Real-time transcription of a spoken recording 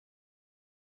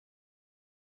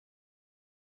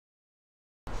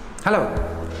Hello,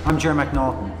 I'm Ger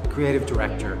McNaughton, Creative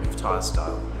Director of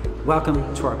TileStyle.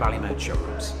 Welcome to our Ballymount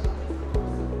showrooms.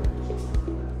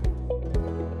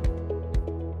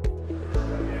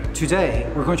 Today,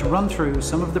 we're going to run through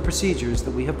some of the procedures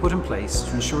that we have put in place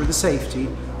to ensure the safety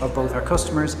of both our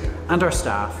customers and our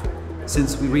staff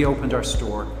since we reopened our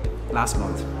store last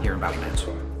month here in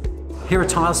Ballymount. Here at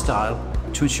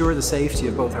TileStyle, to ensure the safety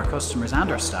of both our customers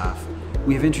and our staff,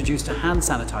 we have introduced a hand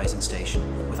sanitising station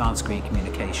with on-screen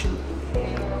communication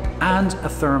and a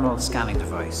thermal scanning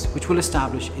device which will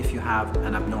establish if you have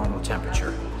an abnormal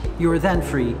temperature. You are then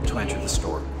free to enter the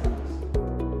store.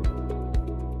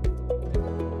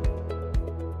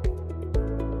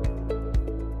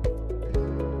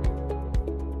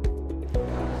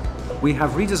 We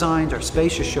have redesigned our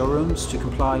spacious showrooms to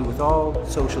comply with all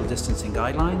social distancing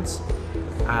guidelines,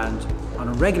 and on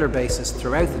a regular basis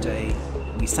throughout the day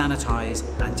we sanitise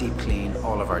and deep clean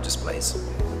all of our displays.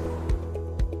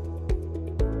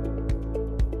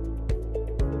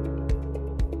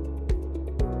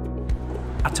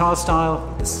 At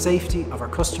TileStyle, the safety of our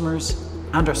customers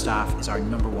and our staff is our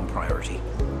 #1 priority.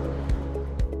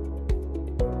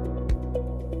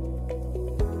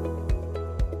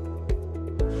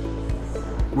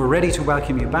 We're ready to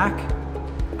welcome you back,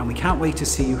 and we can't wait to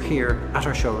see you here at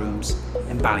our showrooms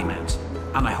in Ballymount.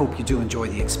 And I hope you do enjoy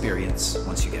the experience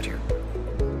once you get here.